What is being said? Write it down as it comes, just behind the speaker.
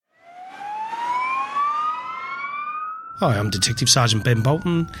Hi, I'm Detective Sergeant Ben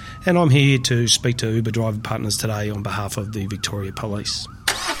Bolton, and I'm here to speak to Uber driver partners today on behalf of the Victoria Police.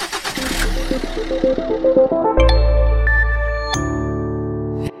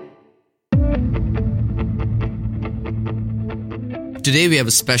 Today we have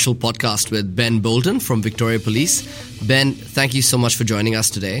a special podcast with Ben Bolton from Victoria Police. Ben, thank you so much for joining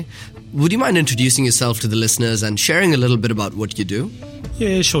us today. Would you mind introducing yourself to the listeners and sharing a little bit about what you do?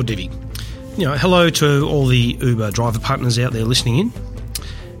 Yeah, sure, Divi. Hello to all the Uber driver partners out there listening in.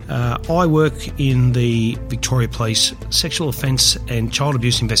 I work in the Victoria Police Sexual Offence and Child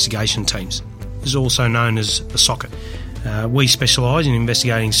Abuse Investigation Teams. This is also known as the SOCIT. We specialise in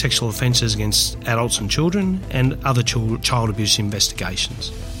investigating sexual offences against adults and children and other child abuse investigations.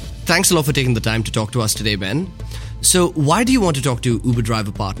 Thanks a lot for taking the time to talk to us today, Ben. So why do you want to talk to Uber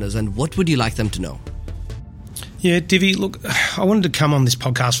driver partners and what would you like them to know? Yeah, Divi, look, I wanted to come on this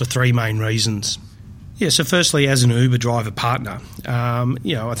podcast for three main reasons. Yeah, so firstly, as an Uber driver partner,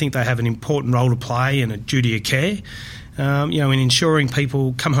 I think they have an important role to play and a duty of care, in ensuring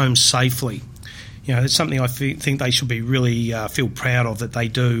people come home safely. It's something I think they should be really feel proud of that they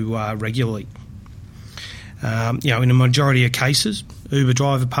do regularly. In a majority of cases, Uber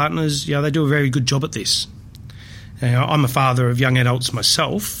driver partners, they do a very good job at this. I'm a father of young adults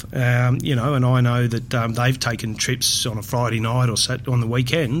myself, and I know that they've taken trips on a Friday night or on the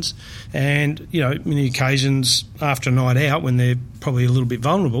weekends, and, many occasions after a night out when they're probably a little bit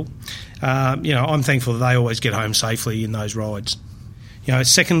vulnerable, I'm thankful that they always get home safely in those rides.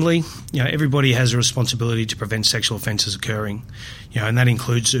 Secondly, everybody has a responsibility to prevent sexual offences occurring, and that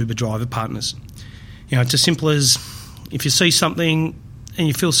includes Uber driver partners. It's as simple as if you see something and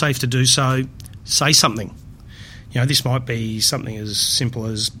you feel safe to do so, say something. This might be something as simple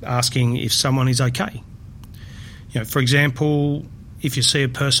as asking if someone is okay. For example, if you see a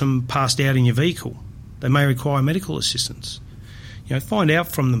person passed out in your vehicle, they may require medical assistance. Find out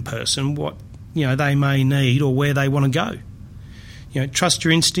from the person what, they may need or where they want to go. Trust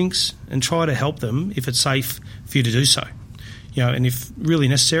your instincts and try to help them if it's safe for you to do so. And if really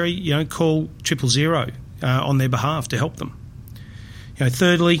necessary, call 000 on their behalf to help them.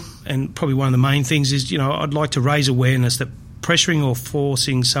 Thirdly, and probably one of the main things is, I'd like to raise awareness that pressuring or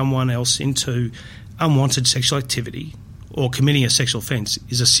forcing someone else into unwanted sexual activity or committing a sexual offence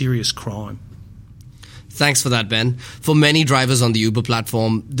is a serious crime. Thanks for that, Ben. For many drivers on the Uber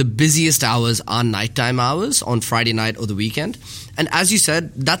platform, the busiest hours are nighttime hours on Friday night or the weekend. And as you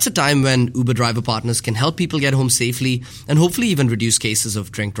said, that's a time when Uber driver partners can help people get home safely and hopefully even reduce cases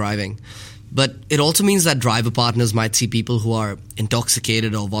of drink driving. But it also means that driver partners might see people who are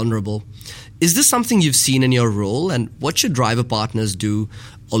intoxicated or vulnerable. Is this something you've seen in your role, and what should driver partners do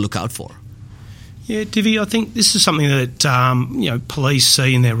or look out for? Yeah, Divi, I think this is something that police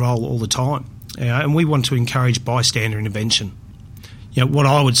see in their role all the time, and we want to encourage bystander intervention. What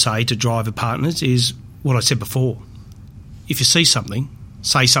I would say to driver partners is what I said before. If you see something,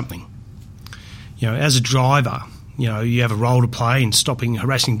 say something. As a driver, you have a role to play in stopping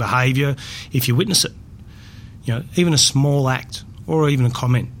harassing behaviour if you witness it. Even a small act or even a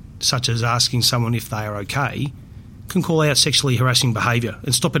comment, such as asking someone if they are okay, can call out sexually harassing behaviour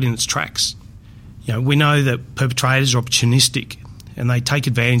and stop it in its tracks. We know that perpetrators are opportunistic and they take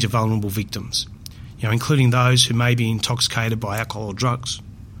advantage of vulnerable victims, including those who may be intoxicated by alcohol or drugs.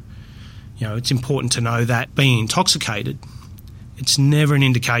 It's important to know that being intoxicated, it's never an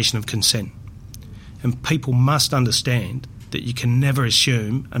indication of consent. And people must understand that you can never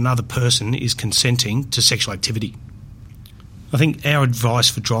assume another person is consenting to sexual activity. I think our advice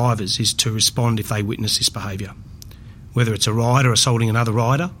for drivers is to respond if they witness this behaviour, whether it's a rider assaulting another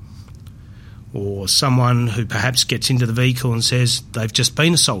rider or someone who perhaps gets into the vehicle and says they've just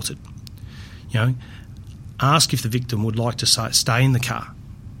been assaulted. Ask if the victim would like to stay in the car.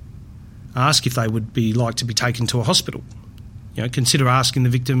 Ask if they would like to be taken to a hospital. Consider asking the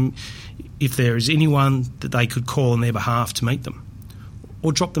victim if there is anyone that they could call on their behalf to meet them,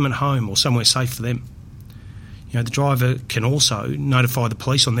 or drop them at home or somewhere safe for them. The driver can also notify the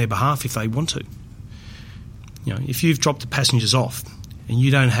police on their behalf if they want to. If you've dropped the passengers off and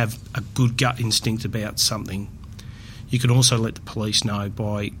you don't have a good gut instinct about something, you can also let the police know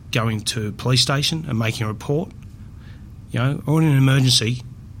by going to a police station and making a report. Or in an emergency,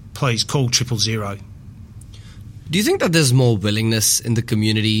 please call 000. Do you think that there's more willingness in the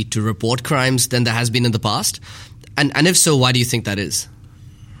community to report crimes than there has been in the past? And if so, why do you think that is?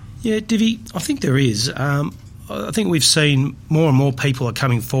 Yeah, Divi, I think there is. I think we've seen more and more people are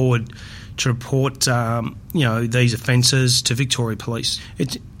coming forward to report, these offences to Victoria Police.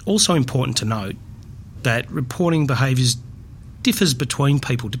 It's also important to note that reporting behaviours differs between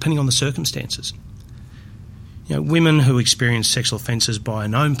people depending on the circumstances. Women who experience sexual offences by a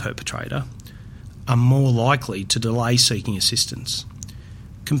known perpetrator are more likely to delay seeking assistance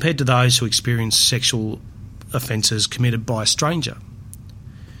compared to those who experience sexual offences committed by a stranger.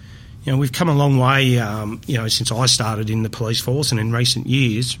 We've come a long way, since I started in the police force and in recent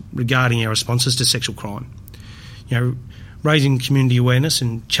years regarding our responses to sexual crime. Raising community awareness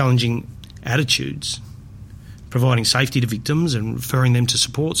and challenging attitudes, providing safety to victims and referring them to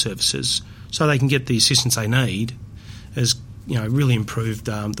support services so they can get the assistance they need has, really improved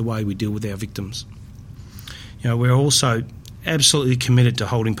the way we deal with our victims. We're also absolutely committed to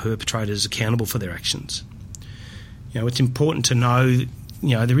holding perpetrators accountable for their actions. It's important to know,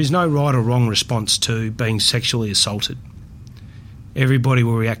 there is no right or wrong response to being sexually assaulted. Everybody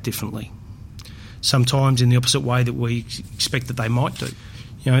will react differently, sometimes in the opposite way that we expect that they might do.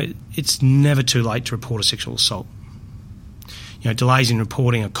 It's never too late to report a sexual assault. Delays in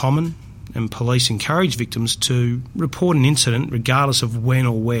reporting are common, and police encourage victims to report an incident regardless of when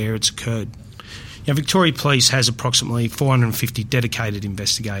or where it's occurred. Victoria Police has approximately 450 dedicated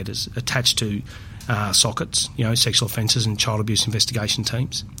investigators attached to sockets, sexual offences and child abuse investigation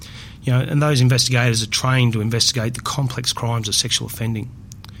teams. And those investigators are trained to investigate the complex crimes of sexual offending,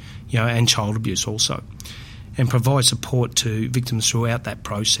 and child abuse also, and provide support to victims throughout that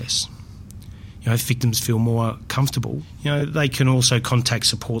process. If victims feel more comfortable, they can also contact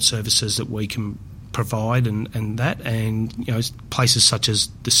support services that we can provide and places such as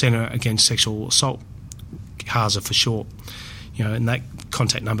the Centre Against Sexual Assault, CASA for short, and that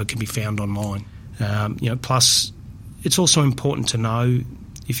contact number can be found online. Plus, it's also important to know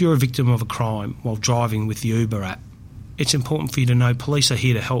if you're a victim of a crime while driving with the Uber app, it's important for you to know police are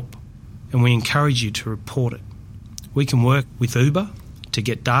here to help, and we encourage you to report it. We can work with Uber to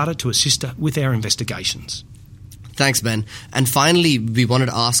get data to assist with our investigations. Thanks, Ben. And finally, we wanted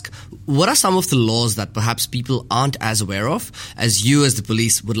to ask, what are some of the laws that perhaps people aren't as aware of as you as the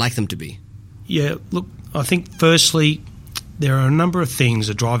police would like them to be? Yeah, look, I think firstly, there are a number of things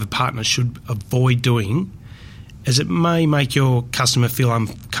a driver partner should avoid doing, as it may make your customer feel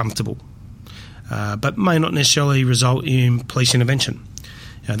uncomfortable, but may not necessarily result in police intervention.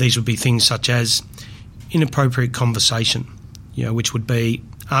 These would be things such as inappropriate conversation, which would be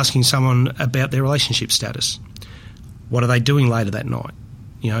asking someone about their relationship status. What are they doing later that night?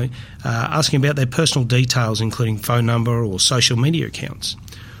 Asking about their personal details, including phone number or social media accounts,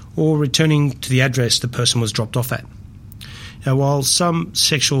 or returning to the address the person was dropped off at. While some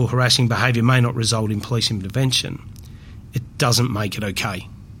sexual harassing behaviour may not result in police intervention, it doesn't make it okay.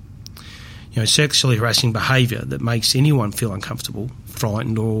 Sexually harassing behaviour that makes anyone feel uncomfortable,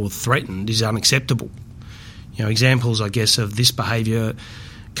 frightened or threatened is unacceptable. Examples, I guess, of this behaviour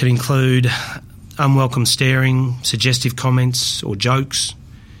could include unwelcome staring, suggestive comments or jokes,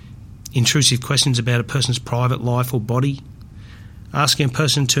 intrusive questions about a person's private life or body, asking a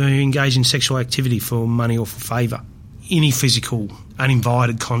person to engage in sexual activity for money or for favour. Any physical,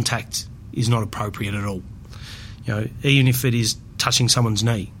 uninvited contact is not appropriate at all. Even if it is touching someone's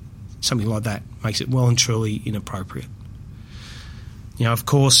knee, something like that makes it well and truly inappropriate. Of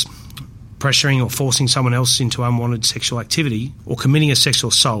course, pressuring or forcing someone else into unwanted sexual activity or committing a sexual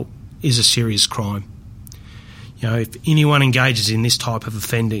assault is a serious crime. If anyone engages in this type of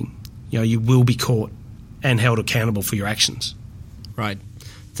offending, you will be caught and held accountable for your actions. Right.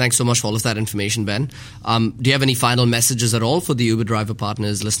 Thanks so much for all of that information, Ben. Do you have any final messages at all for the Uber driver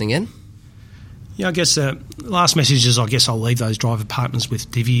partners listening in? Yeah, I guess last messages I'll leave those driver partners with,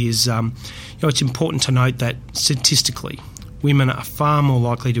 Divi, is it's important to note that statistically, women are far more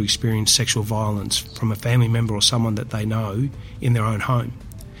likely to experience sexual violence from a family member or someone that they know in their own home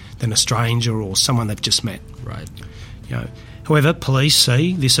than a stranger or someone they've just met. Right. However, police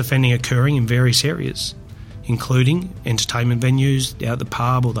see this offending occurring in various areas, including entertainment venues, out at the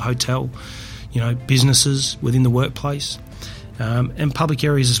pub or the hotel, businesses within the workplace, and public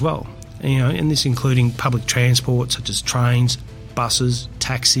areas as well. And this including public transport such as trains, buses,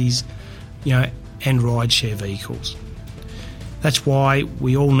 taxis, and ride-share vehicles. That's why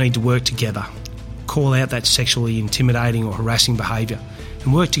we all need to work together, call out that sexually intimidating or harassing behaviour,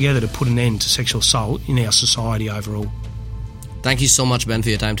 and work together to put an end to sexual assault in our society overall. Thank you so much, Ben, for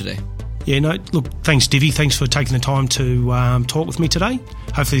your time today. Thanks, Divi. Thanks for taking the time to talk with me today.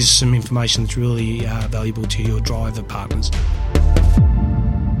 Hopefully this is some information that's really valuable to your driver partners.